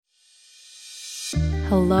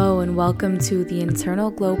Hello and welcome to the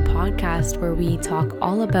Internal Glow podcast, where we talk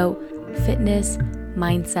all about fitness,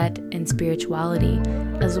 mindset, and spirituality,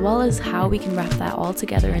 as well as how we can wrap that all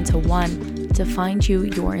together into one to find you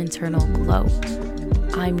your internal glow.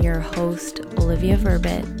 I'm your host, Olivia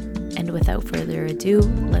Verbit, and without further ado,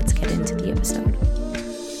 let's get into the episode.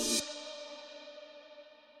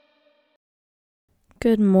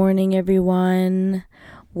 Good morning, everyone.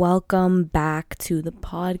 Welcome back to the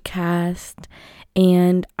podcast.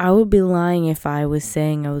 And I would be lying if I was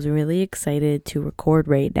saying I was really excited to record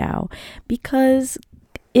right now, because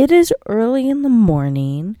it is early in the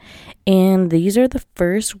morning and these are the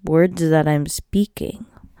first words that I'm speaking.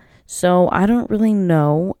 So I don't really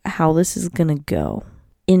know how this is gonna go,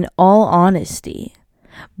 in all honesty.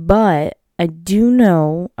 But I do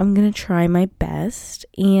know I'm going to try my best,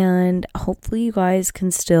 and hopefully you guys can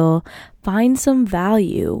still find some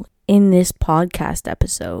value in this podcast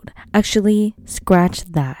episode. Actually, scratch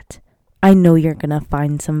that. I know you're going to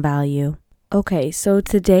find some value. Okay, so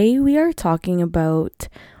today we are talking about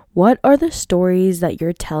what are the stories that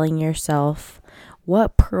you're telling yourself?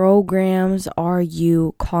 What programs are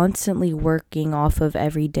you constantly working off of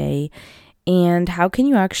every day? And how can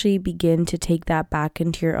you actually begin to take that back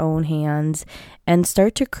into your own hands and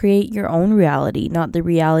start to create your own reality, not the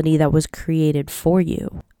reality that was created for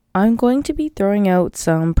you? I'm going to be throwing out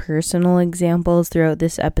some personal examples throughout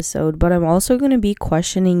this episode, but I'm also going to be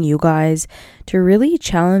questioning you guys to really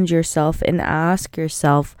challenge yourself and ask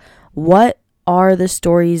yourself, what are the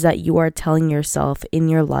stories that you are telling yourself in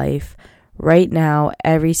your life right now,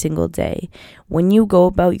 every single day? When you go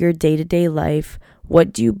about your day-to-day life,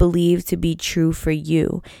 what do you believe to be true for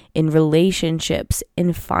you in relationships,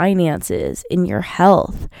 in finances, in your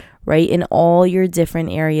health, right? In all your different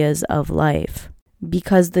areas of life.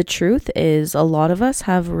 Because the truth is, a lot of us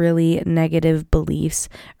have really negative beliefs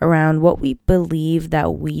around what we believe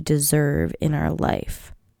that we deserve in our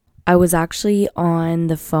life. I was actually on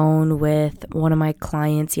the phone with one of my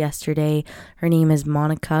clients yesterday. Her name is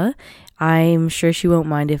Monica. I'm sure she won't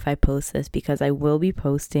mind if I post this because I will be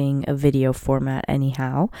posting a video format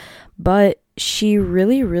anyhow. But she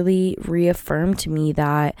really reaffirmed to me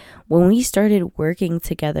that when we started working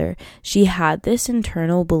together, she had this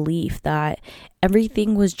internal belief that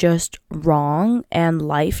everything was just wrong and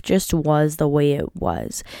life just was the way it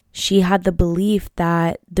was. She had the belief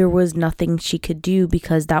that there was nothing she could do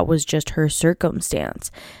because that was just her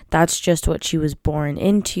circumstance. That's just what she was born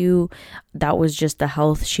into. That was just the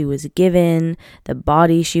health she was given, the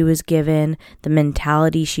body she was given, the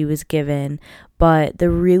mentality she was given. But the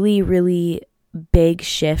really big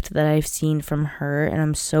shift that I've seen from her, and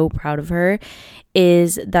I'm so proud of her,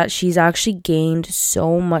 is that she's actually gained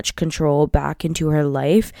so much control back into her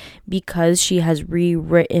life because she has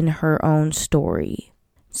rewritten her own story.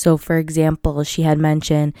 So for example, she had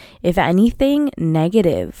mentioned if anything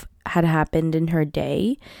negative had happened in her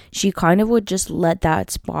day, she kind of would just let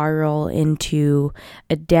that spiral into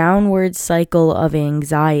a downward cycle of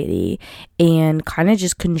anxiety and kind of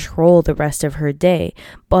just control the rest of her day.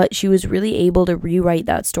 But she was really able to rewrite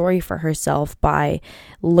that story for herself by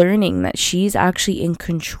learning that she's actually in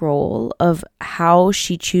control of how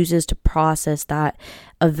she chooses to process that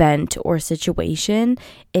event or situation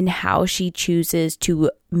and how she chooses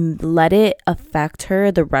to let it affect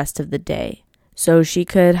her the rest of the day. So she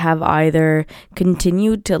could have either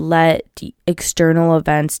continued to let the external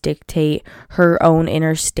events dictate her own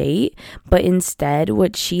inner state, but instead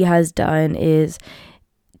what she has done is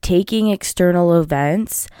taking external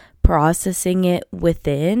events, processing it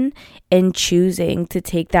within, and choosing to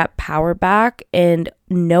take that power back and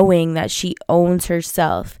knowing that she owns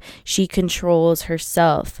herself. She controls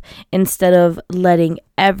herself instead of letting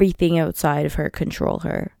everything outside of her control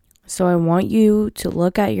her. So I want you to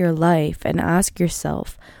look at your life and ask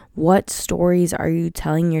yourself, what stories are you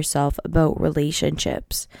telling yourself about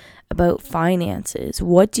relationships, about finances?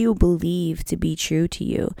 What do you believe to be true to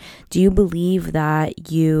you? Do you believe that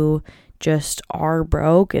you just are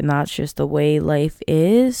broke and that's just the way life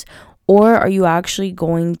is? Or are you actually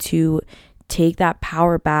going to take that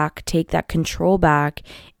power back, take that control back,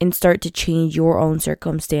 and start to change your own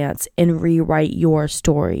circumstance and rewrite your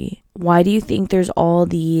story? Why do you think there's all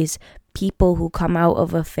these people who come out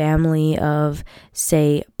of a family of,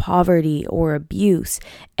 say, poverty or abuse,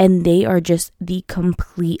 and they are just the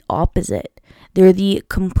complete opposite? They're the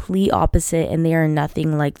complete opposite and they are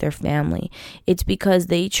nothing like their family. It's because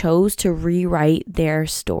they chose to rewrite their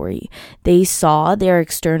story. They saw their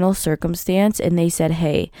external circumstance and they said,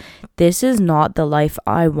 hey, this is not the life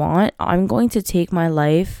I want. I'm going to take my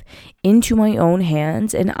life into my own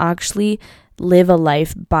hands and actually live a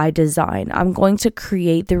life by design. I'm going to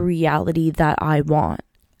create the reality that I want.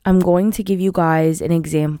 I'm going to give you guys an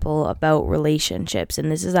example about relationships,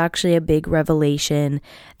 and this is actually a big revelation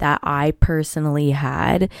that I personally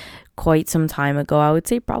had quite some time ago. I would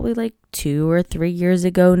say probably like 2 or 3 years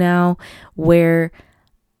ago now, where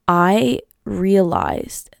I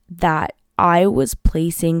realized that I was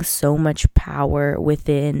placing so much power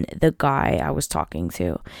within the guy I was talking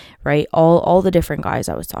to, right? All the different guys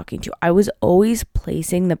I was talking to. I was always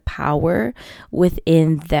placing the power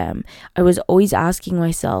within them. I was always asking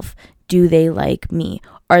myself, do they like me?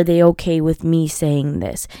 Are they okay with me saying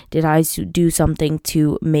this? Did I do something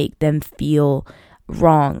to make them feel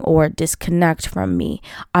wrong or disconnect from me?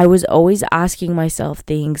 I was always asking myself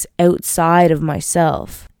things outside of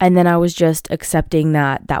myself, and then I was just accepting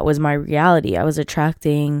that that was my reality. I was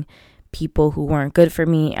attracting people who weren't good for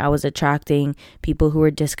me. I was attracting people who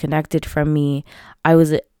were disconnected from me. I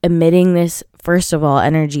was emitting this, first of all,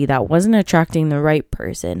 energy that wasn't attracting the right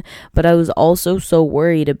person, but I was also so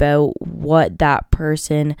worried about what that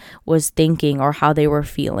person was thinking or how they were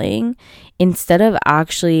feeling, instead of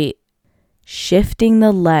actually shifting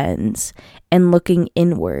the lens and looking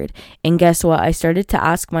inward. And guess what? I started to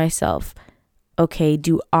ask myself, okay,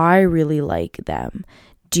 do I really like them?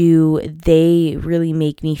 Do they really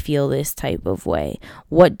make me feel this type of way?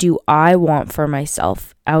 What do I want for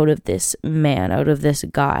myself out of this man, out of this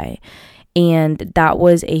guy? And that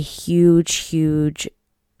was a huge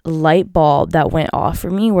light bulb that went off for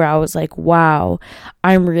me, where I was like, wow,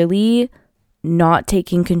 I'm really not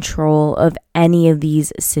taking control of any of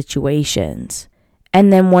these situations.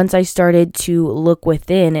 And then once I started to look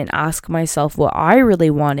within and ask myself what I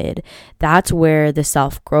really wanted, that's where the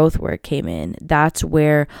self-growth work came in. That's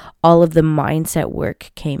where all of the mindset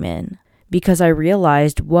work came in. Because I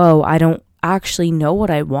realized, whoa, I don't actually know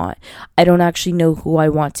what I want. I don't actually know who I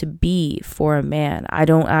want to be for a man. I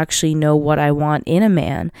don't actually know what I want in a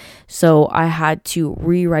man. So I had to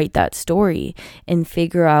rewrite that story and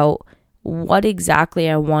figure out what exactly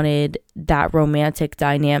I wanted that romantic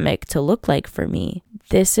dynamic to look like for me.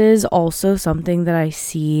 This is also something that I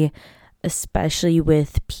see especially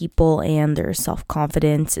with people and their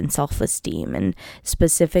self-confidence and self-esteem, and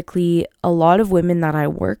specifically a lot of women that I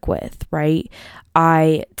work with, right?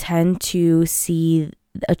 I tend to see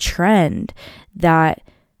a trend that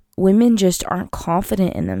women just aren't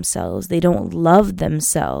confident in themselves. They don't love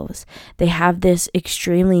themselves. They have this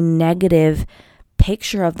extremely negative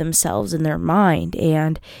picture of themselves in their mind,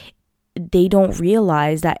 and they don't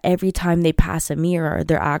realize that every time they pass a mirror,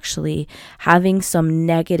 they're actually having some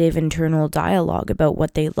negative internal dialogue about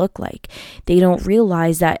what they look like. They don't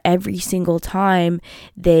realize that every single time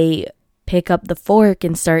they pick up the fork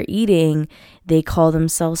and start eating, they call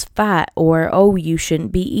themselves fat, or, oh, you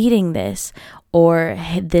shouldn't be eating this, or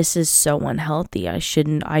this is so unhealthy,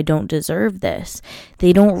 I don't deserve this.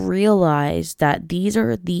 They don't realize that these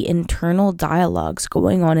are the internal dialogues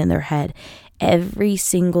going on in their head every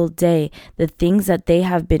single day, the things that they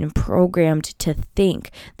have been programmed to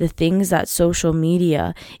think, the things that social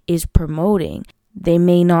media is promoting. They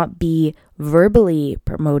may not be verbally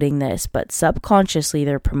promoting this, but subconsciously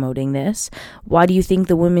they're promoting this. Why do you think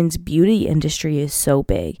the women's beauty industry is so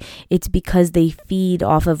big? It's because they feed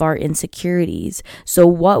off of our insecurities. So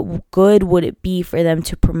what good would it be for them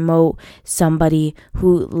to promote somebody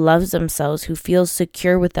who loves themselves, who feels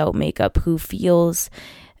secure without makeup, who feels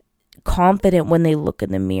confident when they look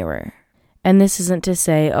in the mirror? And this isn't to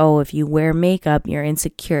say, oh, if you wear makeup, you're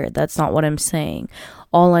insecure. That's not what I'm saying.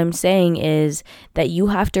 All I'm saying is that you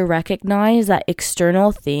have to recognize that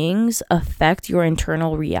external things affect your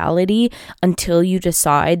internal reality until you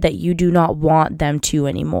decide that you do not want them to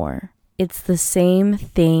anymore. It's the same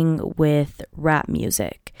thing with rap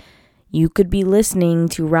music. You could be listening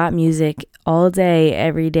to rap music all day,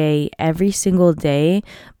 every single day,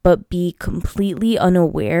 but be completely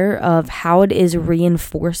unaware of how it is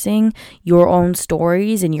reinforcing your own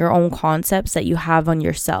stories and your own concepts that you have on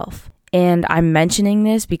yourself. And I'm mentioning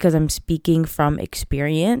this because I'm speaking from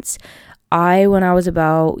experience. When I was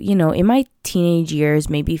about, in my teenage years,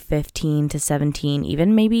 maybe 15 to 17,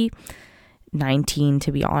 even maybe 19,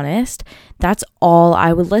 to be honest, that's all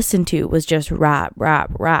I would listen to was just rap.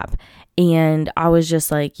 And I was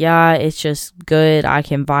just like, yeah, it's just good. I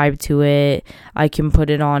can vibe to it. I can put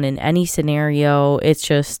it on in any scenario. It's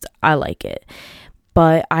just, I like it.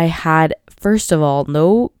 But I had, first of all,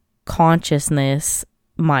 no consciousness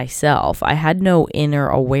myself. I had no inner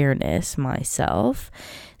awareness myself.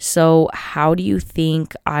 So how do you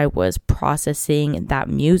think I was processing that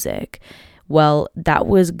music? Well, that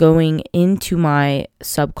was going into my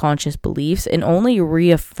subconscious beliefs and only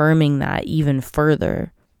reaffirming that even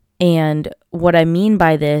further. And what I mean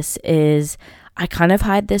by this is I kind of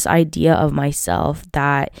had this idea of myself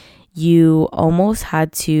that you almost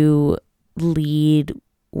had to lead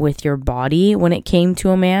with your body when it came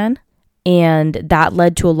to a man. And that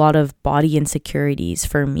led to a lot of body insecurities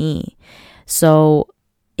for me. So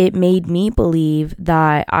it made me believe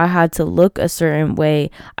that I had to look a certain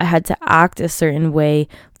way. I had to act a certain way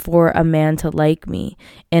for a man to like me.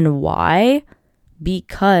 And why?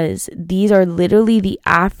 Because these are literally the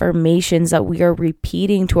affirmations that we are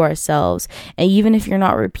repeating to ourselves. And even if you're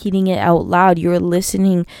not repeating it out loud, you're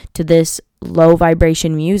listening to this low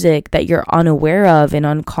vibration music that you're unaware of and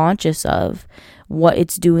unconscious of what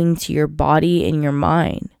it's doing to your body and your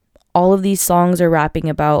mind. All of these songs are rapping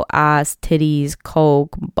about ass, titties,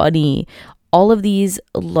 coke, bunny, all of these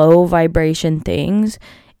low vibration things.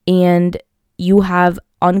 And you have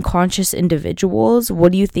unconscious individuals.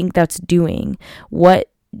 What do you think that's doing?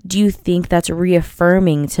 What do you think that's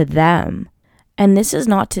reaffirming to them? And this is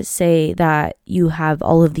not to say that you have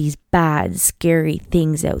all of these bad, scary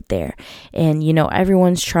things out there. And,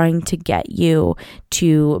 everyone's trying to get you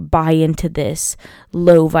to buy into this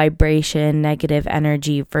low vibration, negative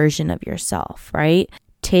energy version of yourself, right?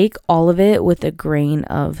 Take all of it with a grain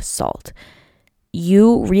of salt.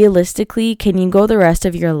 You realistically, can you go the rest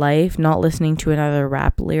of your life not listening to another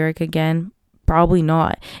rap lyric again? Probably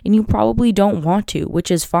not. And you probably don't want to, which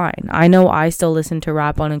is fine. I know I still listen to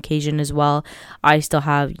rap on occasion as well. I still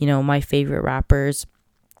have, my favorite rappers.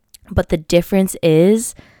 But the difference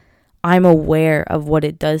is I'm aware of what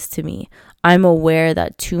it does to me. I'm aware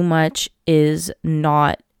that too much is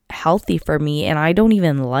not healthy for me, and I don't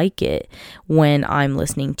even like it when I'm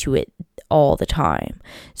listening to it all the time.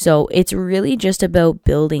 So it's really just about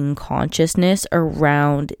building consciousness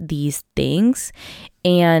around these things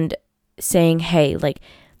and saying, hey,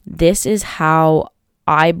 this is how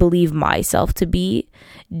I believe myself to be.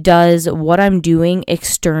 Does what I'm doing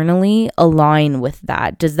externally align with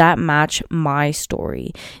that? Does that match my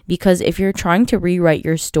story? Because if you're trying to rewrite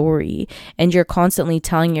your story and you're constantly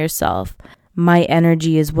telling yourself, my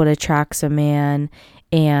energy is what attracts a man,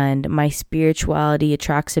 and my spirituality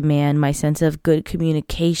attracts a man, my sense of good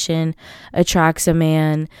communication attracts a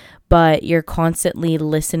man, but you're constantly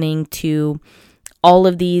listening to all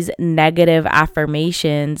of these negative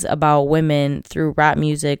affirmations about women through rap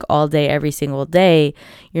music all day, every single day,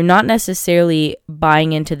 you're not necessarily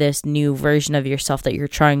buying into this new version of yourself that you're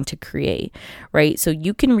trying to create, right? So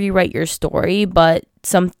you can rewrite your story, but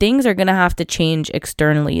some things are going to have to change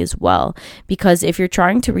externally as well. Because if you're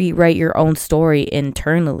trying to rewrite your own story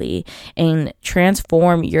internally and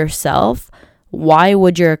transform yourself, why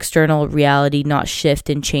would your external reality not shift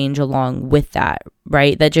and change along with that,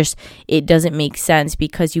 right? It doesn't make sense,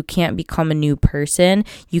 because you can't become a new person.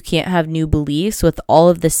 You can't have new beliefs with all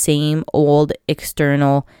of the same old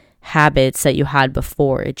external habits that you had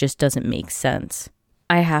before. It just doesn't make sense.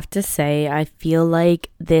 I have to say, I feel like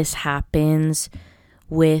this happens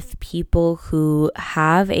with people who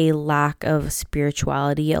have a lack of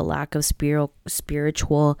spirituality, a lack of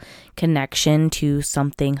spiritual connection to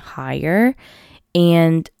something higher,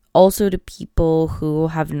 and also to people who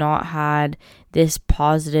have not had this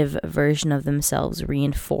positive version of themselves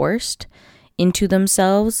reinforced into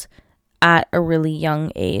themselves at a really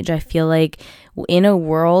young age. I feel like in a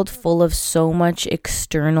world full of so much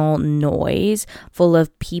external noise, full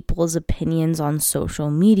of people's opinions on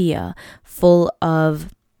social media, full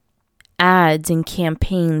of ads and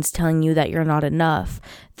campaigns telling you that you're not enough,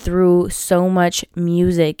 through so much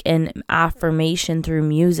music and affirmation through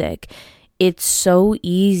music, it's so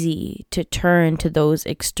easy to turn to those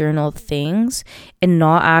external things and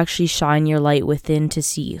not actually shine your light within to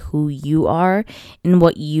see who you are and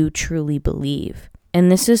what you truly believe.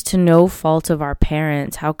 And this is to no fault of our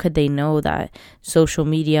parents. How could they know that social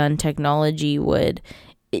media and technology would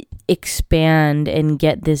expand and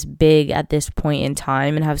get this big at this point in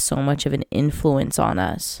time and have so much of an influence on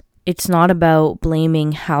us? It's not about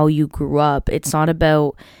blaming how you grew up. It's not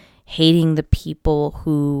about hating the people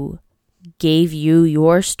who gave you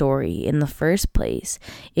your story in the first place.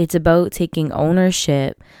 It's about taking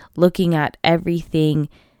ownership, looking at everything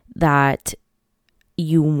that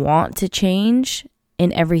you want to change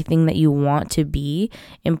and everything that you want to be,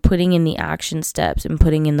 and putting in the action steps and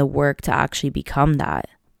putting in the work to actually become that.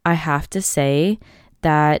 I have to say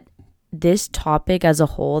that this topic as a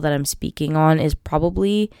whole that I'm speaking on is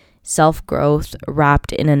probably self-growth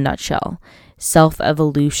wrapped in a nutshell.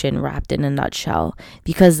 Self-evolution wrapped in a nutshell,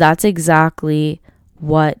 because that's exactly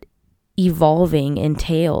what evolving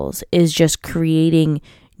entails, is just creating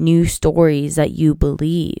new stories that you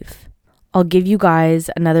believe. I'll give you guys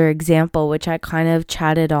another example, which I kind of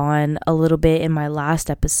chatted on a little bit in my last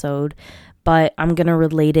episode, but I'm going to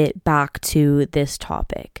relate it back to this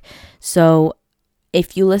topic. So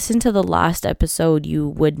if you listen to the last episode, you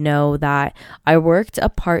would know that I worked a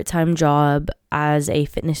part-time job as a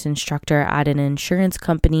fitness instructor at an insurance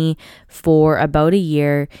company for about a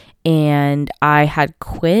year, and I had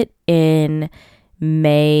quit in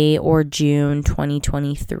May or June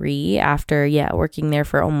 2023 after working there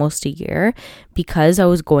for almost a year, because I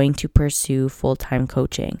was going to pursue full-time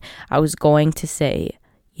coaching. I was going to say,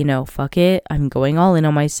 fuck it, I'm going all in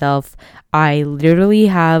on myself. I literally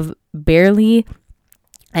have barely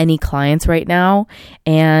any clients right now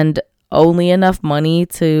and only enough money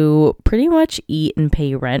to pretty much eat and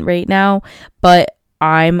pay rent right now, but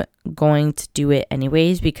I'm going to do it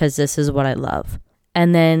anyways because this is what I love.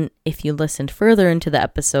 And then if you listened further into the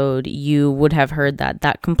episode, you would have heard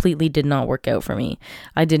that completely did not work out for me.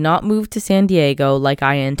 I did not move to San Diego like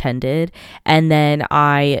I intended, and then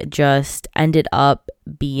I just ended up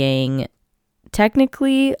being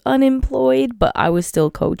technically unemployed, but I was still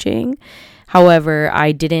coaching. However,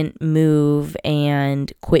 I didn't move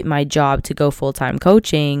and quit my job to go full-time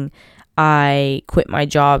coaching. I quit my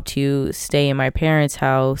job to stay in my parents'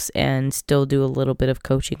 house and still do a little bit of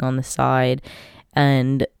coaching on the side,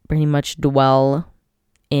 and pretty much dwell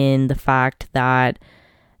in the fact that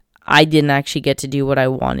I didn't actually get to do what I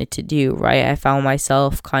wanted to do, right? I found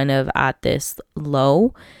myself kind of at this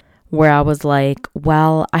low where I was like,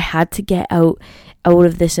 well, I had to get out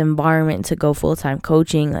of this environment to go full-time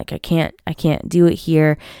coaching. Like I can't do it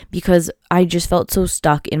here because I just felt so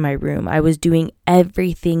stuck in my room. I was doing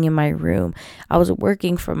everything in my room. I was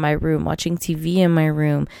working from my room, watching TV in my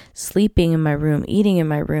room, sleeping in my room, eating in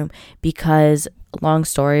my room, because long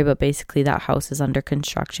story, but basically that house is under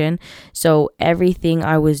construction. So everything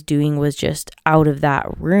I was doing was just out of that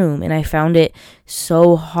room. And I found it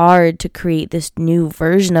so hard to create this new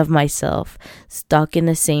version of myself, stuck in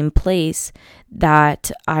the same place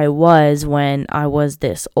that I was when I was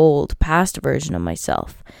this old past version of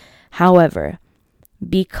myself. However,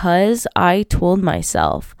 because I told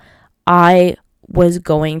myself I was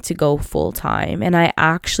going to go full time, and I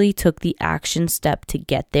actually took the action step to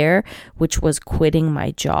get there, which was quitting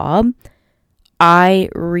my job, I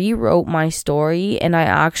rewrote my story and I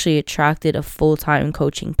actually attracted a full-time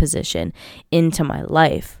coaching position into my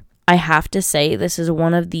life. I have to say, this is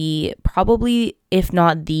one of the probably, if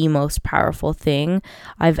not the most powerful thing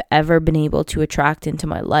I've ever been able to attract into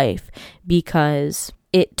my life, because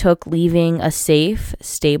it took leaving a safe,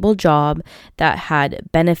 stable job that had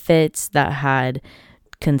benefits, that had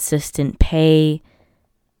consistent pay,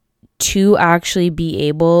 to actually be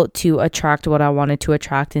able to attract what I wanted to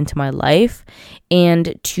attract into my life,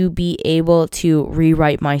 and to be able to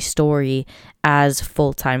rewrite my story as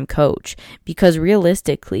full-time coach. Because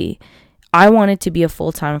realistically, I wanted to be a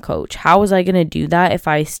full-time coach. How was I going to do that if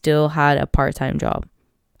I still had a part-time job?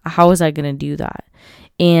 How was I going to do that?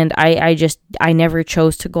 And I never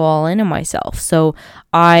chose to go all in on myself. So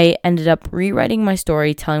I ended up rewriting my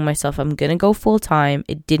story, telling myself I'm going to go full time.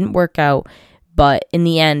 It didn't work out, but in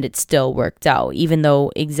the end, it still worked out, even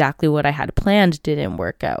though exactly what I had planned didn't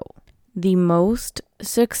work out. The most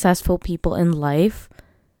successful people in life,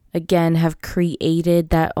 again, have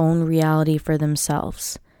created that own reality for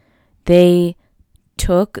themselves. They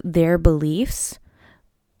took their beliefs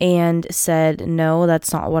and said, no,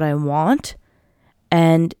 that's not what I want.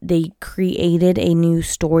 And they created a new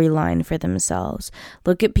storyline for themselves.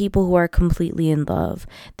 Look at people who are completely in love.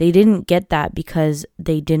 They didn't get that because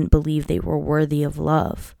they didn't believe they were worthy of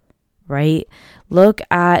love, right? Look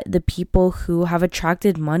at the people who have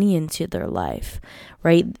attracted money into their life,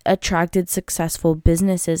 right? Attracted successful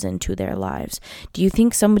businesses into their lives. Do you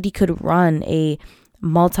think somebody could run a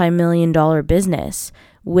multi-million-dollar business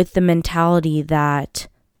with the mentality that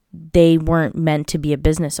they weren't meant to be a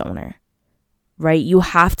business owner? Right? You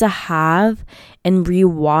have to have and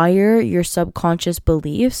rewire your subconscious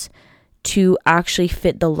beliefs to actually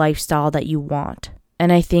fit the lifestyle that you want.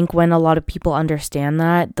 And I think when a lot of people understand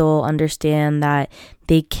that, they'll understand that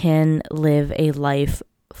they can live a life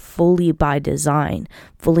fully by design,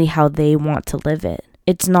 fully how they want to live it.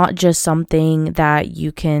 It's not just something that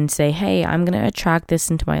you can say, hey, I'm going to attract this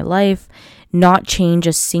into my life, not change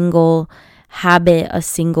a single habit, a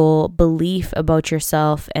single belief about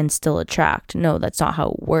yourself, and still attract. No, that's not how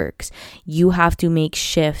it works. You have to make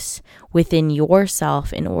shifts within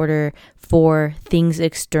yourself in order for things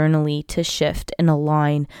externally to shift and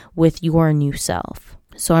align with your new self.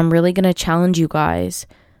 So I'm really going to challenge you guys.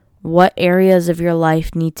 What areas of your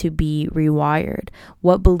life need to be rewired?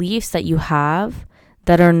 What beliefs that you have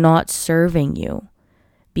that are not serving you?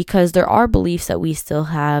 because there are beliefs that we still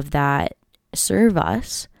have that serve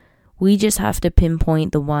us. We just have to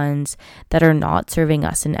pinpoint the ones that are not serving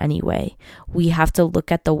us in any way. We have to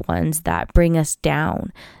look at the ones that bring us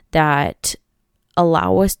down, that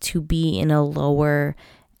allow us to be in a lower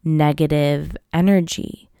negative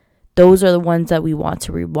energy. Those are the ones that we want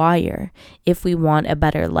to rewire if we want a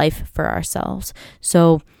better life for ourselves.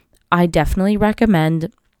 So I definitely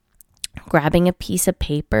recommend grabbing a piece of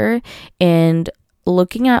paper and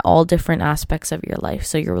looking at all different aspects of your life.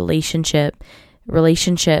 So your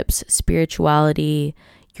relationships, spirituality,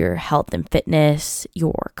 your health and fitness,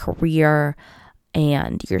 your career,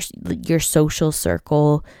 and your social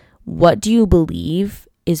circle. What do you believe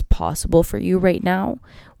is possible for you right now?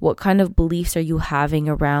 What kind of beliefs are you having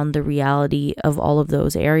around the reality of all of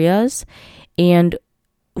those areas? And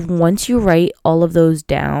once you write all of those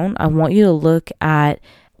down, I want you to look at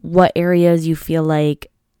what areas you feel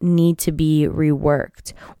like need to be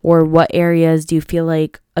reworked, or what areas do you feel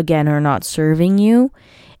like, again, are not serving you,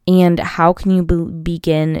 and how can you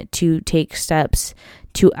begin to take steps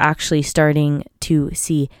to actually starting to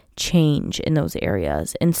see change in those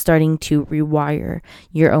areas and starting to rewire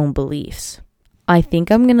your own beliefs. I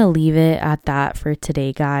think I'm going to leave it at that for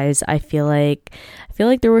today, guys. I feel like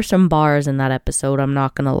there were some bars in that episode. I'm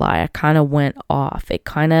not going to lie. I kind of went off. It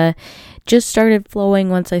kind of just started flowing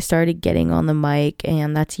once I started getting on the mic,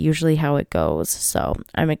 and that's usually how it goes. So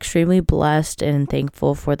I'm extremely blessed and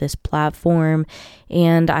thankful for this platform,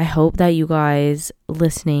 and I hope that you guys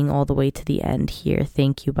listening all the way to the end here,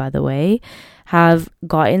 thank you, by the way, have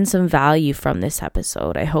gotten some value from this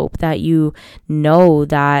episode. I hope that you know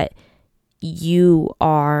that you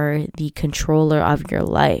are the controller of your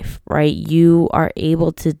life, right? You are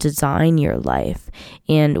able to design your life,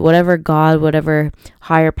 and whatever God, whatever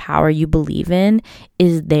higher power you believe in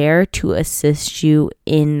is there to assist you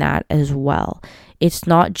in that as well. It's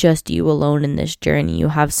not just you alone in this journey. You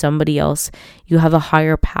have somebody else, you have a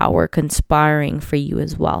higher power conspiring for you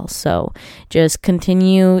as well. So just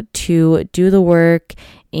continue to do the work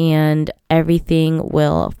and everything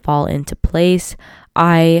will fall into place.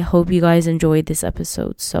 I hope you guys enjoyed this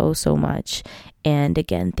episode so much. And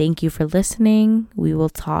again, thank you for listening. We will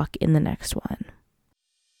talk in the next one.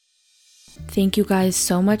 Thank you guys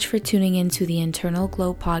so much for tuning into the Internal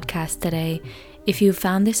Glow podcast today. If you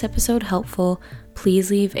found this episode helpful, please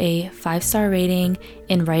leave a 5-star rating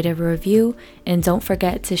and write a review. And don't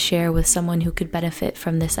forget to share with someone who could benefit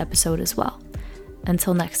from this episode as well.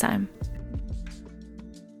 Until next time.